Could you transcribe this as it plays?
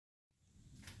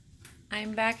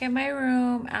I'm back in my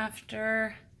room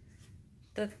after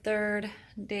the third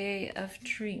day of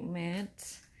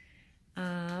treatment.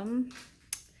 And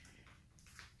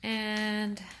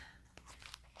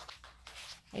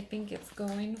I think it's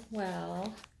going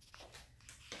well.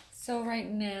 So right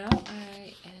now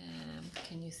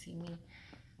can you see me?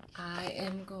 I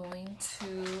am going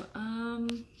to,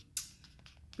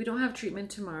 we don't have treatment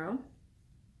tomorrow.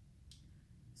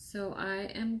 So I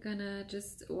am gonna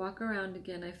just walk around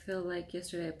again. I feel like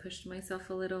yesterday I pushed myself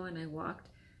a little and I walked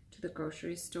to the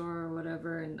grocery store or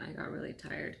whatever and I got really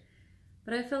tired.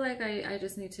 But I feel like I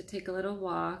just need to take a little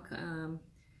walk,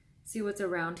 see what's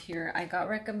around here. I got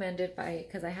recommended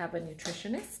because I have a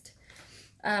nutritionist.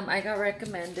 I got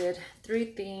recommended 3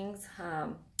 things.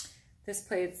 This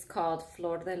place called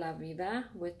Flor de la Vida,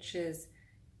 which is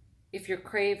if you're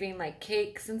craving like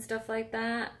cakes and stuff like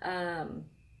that,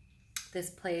 this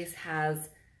place has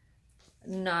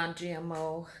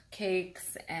non-GMO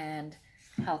cakes and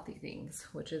healthy things,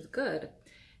 which is good.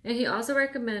 And he also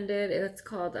recommended, it's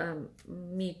called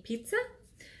Mi Pizza.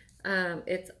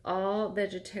 It's all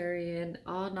vegetarian,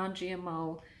 all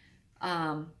non-GMO,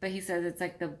 but he says it's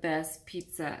like the best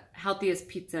pizza, healthiest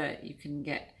pizza you can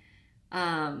get.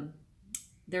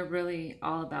 They're really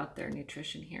all about their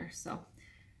nutrition here, so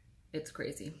it's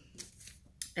crazy.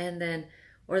 And then,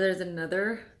 or there's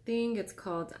another thing, it's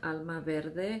called Alma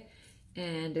Verde,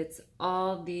 and it's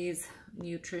all these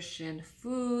nutrition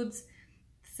foods,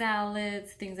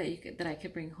 salads, things that I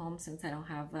could bring home since I don't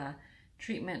have a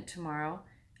treatment tomorrow.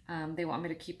 They want me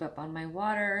to keep up on my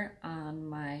water, on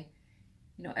my,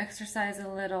 exercise a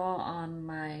little, on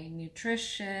my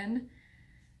nutrition,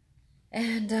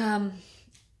 and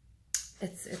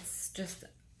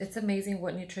it's amazing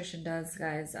what nutrition does,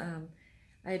 guys.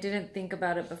 I didn't think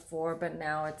about it before, but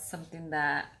now it's something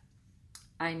that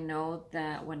I know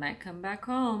that when I come back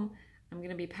home, I'm going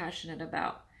to be passionate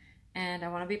about. And I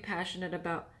want to be passionate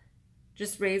about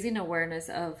just raising awareness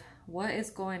of what is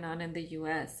going on in the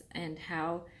US and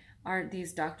how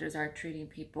these doctors are treating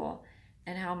people,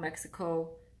 and how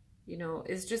Mexico,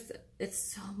 it's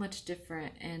so much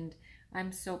different. And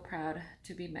I'm so proud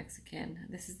to be Mexican.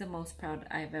 This is the most proud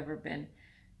I've ever been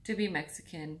to be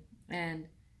Mexican and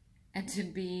to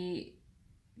be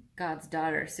God's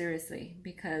daughter, seriously,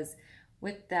 because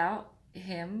without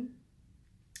him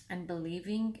and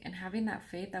believing and having that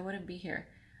faith, I wouldn't be here.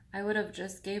 I would have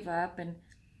just gave up, and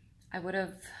I would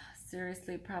have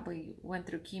seriously probably went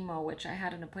through chemo, which I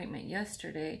had an appointment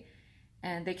yesterday,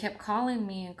 and they kept calling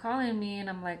me, and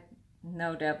I'm like,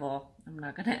 no, devil, I'm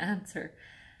not going to answer.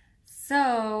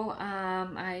 So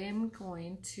I am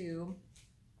going to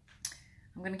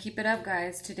keep it up,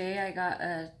 guys. Today I got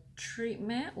a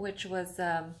treatment, which was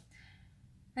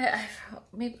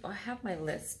maybe I have my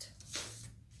list.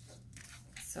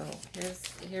 So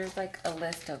here's like a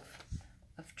list of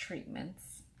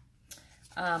treatments.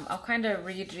 I'll kind of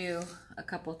read you a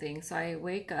couple things. So I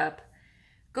wake up,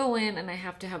 go in, and I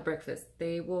have to have breakfast.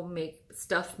 They will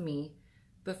stuff me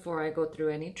before I go through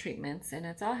any treatments, and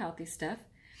it's all healthy stuff.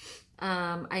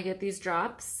 I get these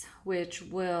drops, which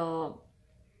will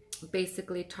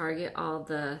basically target all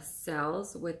the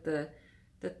cells with the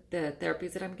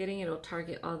therapies that I'm getting. It'll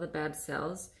target all the bad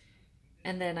cells.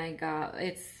 And then I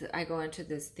go into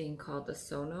this thing called the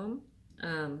Sonome.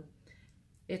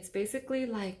 It's basically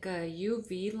like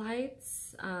UV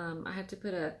lights. I have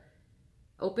to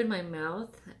open my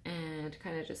mouth and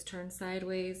kind of just turn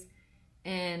sideways,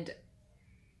 and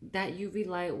that UV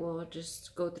light will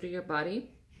just go through your body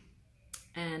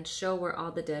and show where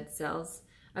all the dead cells,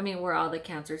 where all the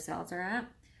cancer cells are at.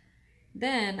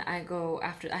 Then I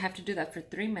have to do that for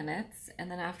 3 minutes.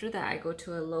 And then after that, I go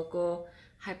to a local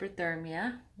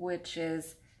hyperthermia, which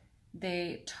is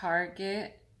they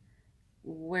target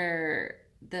where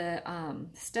the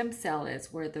stem cell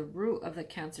is, where the root of the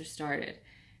cancer started.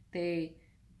 They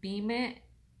beam it,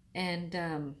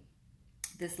 and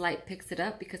this light picks it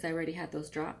up because I already had those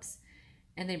drops,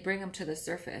 and they bring them to the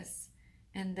surface.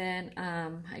 And then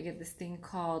I get this thing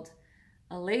called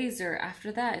a laser.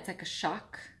 After that, it's like a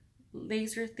shock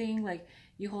laser thing. Like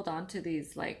you hold on to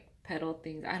these like pedal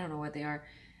things. I don't know what they are,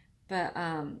 but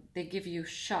they give you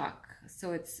shock.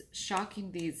 So it's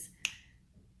shocking these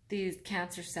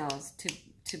cancer cells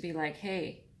to be like,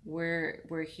 hey,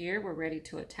 we're here. We're ready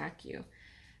to attack you.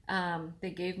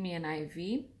 They gave me an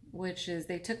IV, which is,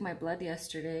 they took my blood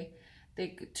yesterday.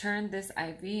 They turned this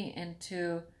IV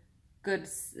into good,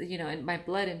 and my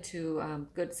blood into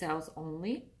good cells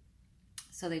only.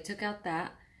 So they took out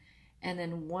that. And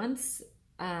then once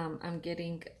I'm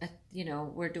getting,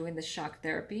 we're doing the shock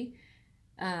therapy,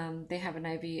 they have an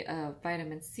IV of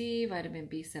vitamin C, vitamin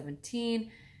B17,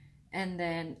 And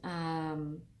then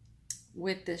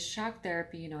with this shock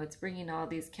therapy, you know, it's bringing all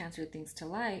these cancer things to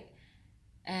light.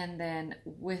 And then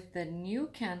with the new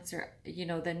cancer, you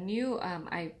know, the new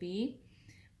IV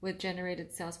with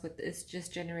generated cells, with it's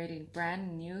just generating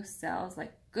brand new cells,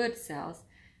 like good cells,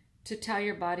 to tell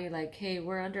your body like, hey,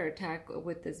 we're under attack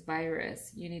with this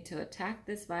virus. You need to attack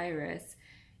this virus.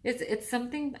 It's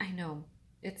something, I know,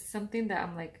 it's something that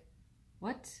I'm like,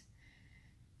 what?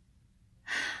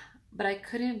 But I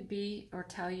couldn't be or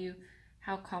tell you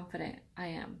how confident I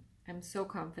am. I'm so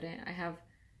confident.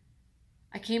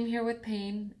 I came here with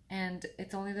pain, and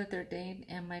it's only the third day,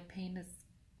 and my pain is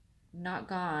not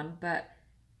gone, but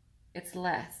it's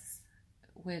less,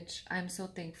 which I'm so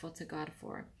thankful to God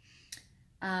for.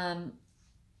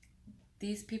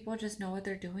 These people just know what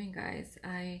they're doing, guys.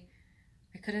 I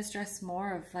couldn't stress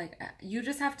more of like, you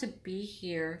just have to be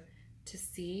here to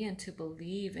see and to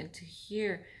believe and to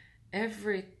hear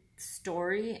every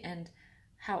story, and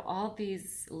how all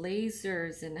these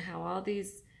lasers and how all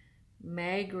these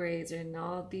mag rays and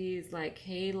all these like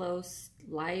halo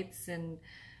lights and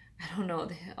I don't know,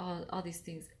 all these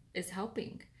things is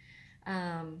helping.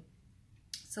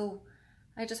 So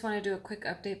I just want to do a quick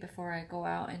update before I go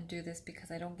out and do this, because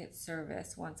I don't get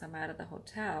service once I'm out of the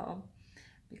hotel,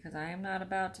 because I am not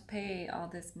about to pay all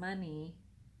this money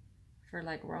for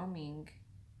like roaming.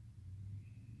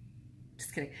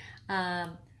 Just kidding.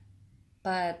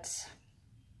 But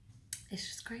it's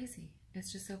just crazy.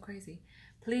 It's just so crazy.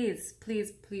 Please,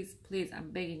 please, please, please,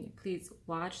 I'm begging you, please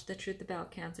watch the Truth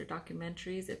About Cancer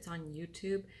documentaries. It's on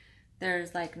YouTube.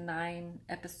 There's like 9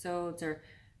 episodes or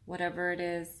whatever it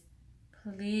is.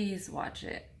 Please watch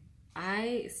it.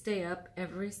 I stay up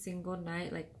every single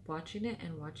night, like watching it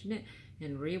and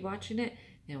rewatching it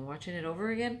and watching it over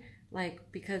again.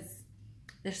 Like, because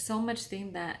there's so much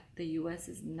thing that the US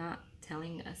is not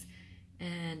telling us,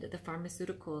 and the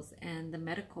pharmaceuticals and the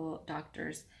medical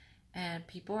doctors, and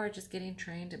people are just getting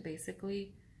trained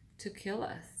basically to kill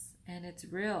us. And it's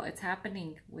real. It's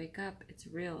happening. Wake up. It's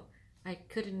real. I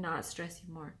could not stress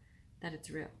you more that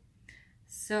it's real.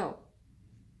 So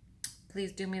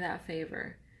please do me that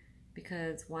favor,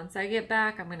 because once I get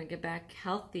back, I'm going to get back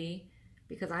healthy,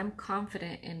 because I'm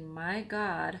confident in my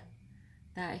God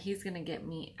that he's going to get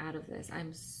me out of this.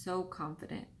 I'm so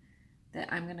confident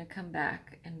that I'm going to come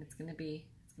back, and it's going to be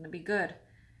good.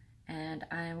 And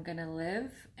I am going to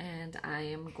live, and I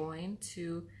am going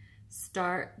to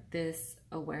start this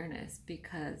awareness,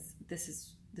 because this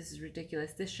is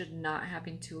ridiculous. This should not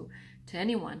happen to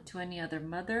anyone, to any other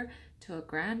mother, to a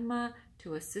grandma,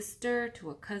 to a sister,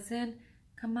 to a cousin.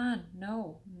 Come on.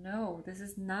 No, this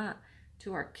is not.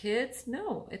 To our kids.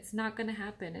 No, it's not going to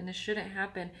happen, and it shouldn't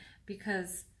happen,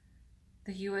 because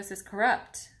the US is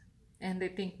corrupt and they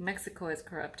think Mexico is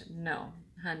corrupt. No,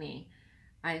 honey.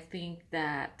 I think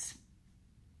that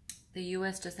the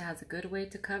US just has a good way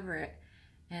to cover it,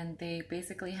 and they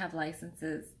basically have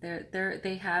licenses.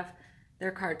 They have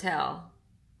their cartel,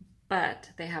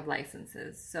 but they have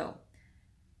licenses. So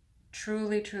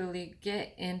truly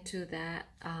get into that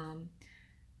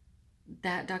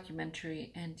that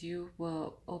documentary, and you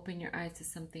will open your eyes to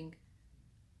something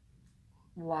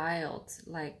wild,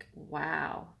 like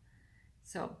wow.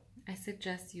 So I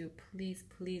suggest you please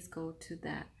go to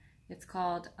that. It's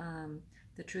called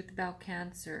The Truth About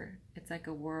Cancer. It's like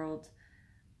a world,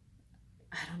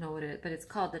 I don't know what it is, but it's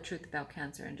called The Truth About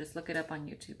Cancer, and just look it up on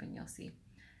YouTube and you'll see.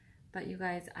 But you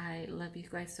guys, I love you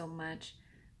guys so much.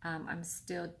 I'm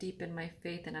still deep in my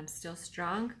faith, and I'm still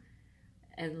strong.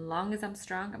 As long as I'm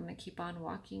strong, I'm going to keep on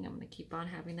walking. I'm going to keep on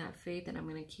having that faith, and I'm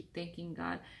going to keep thanking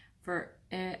God for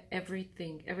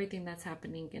everything that's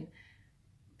happening, and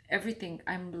everything.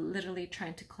 I'm literally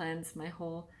trying to cleanse my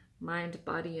whole mind,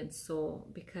 body, and soul,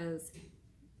 because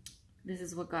this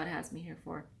is what God has me here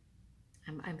for.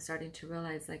 I'm starting to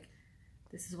realize, like,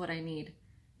 this is what I need.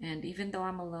 And even though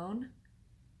I'm alone,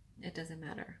 it doesn't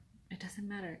matter. It doesn't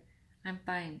matter. I'm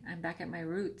fine. I'm back at my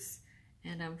roots,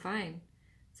 and I'm fine.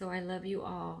 So I love you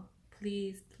all.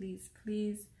 Please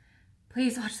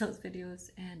watch those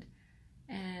videos. And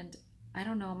I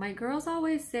don't know, my girls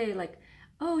always say, like,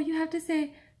 oh, you have to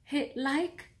say hit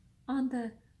like on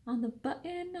the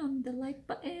button, on the like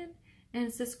button,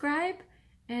 and subscribe.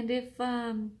 And if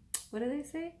what do they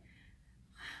say?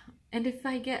 And if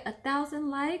I get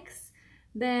 1,000 likes,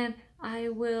 then I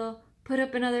will put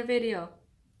up another video.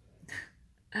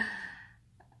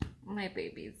 My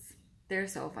babies, they're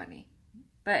so funny.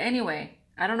 But anyway,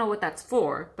 I don't know what that's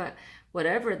for, but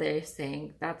whatever they're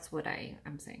saying, that's what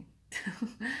I'm saying.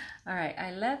 All right,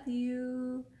 I love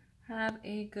you. Have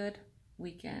a good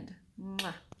weekend.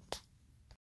 Mwah.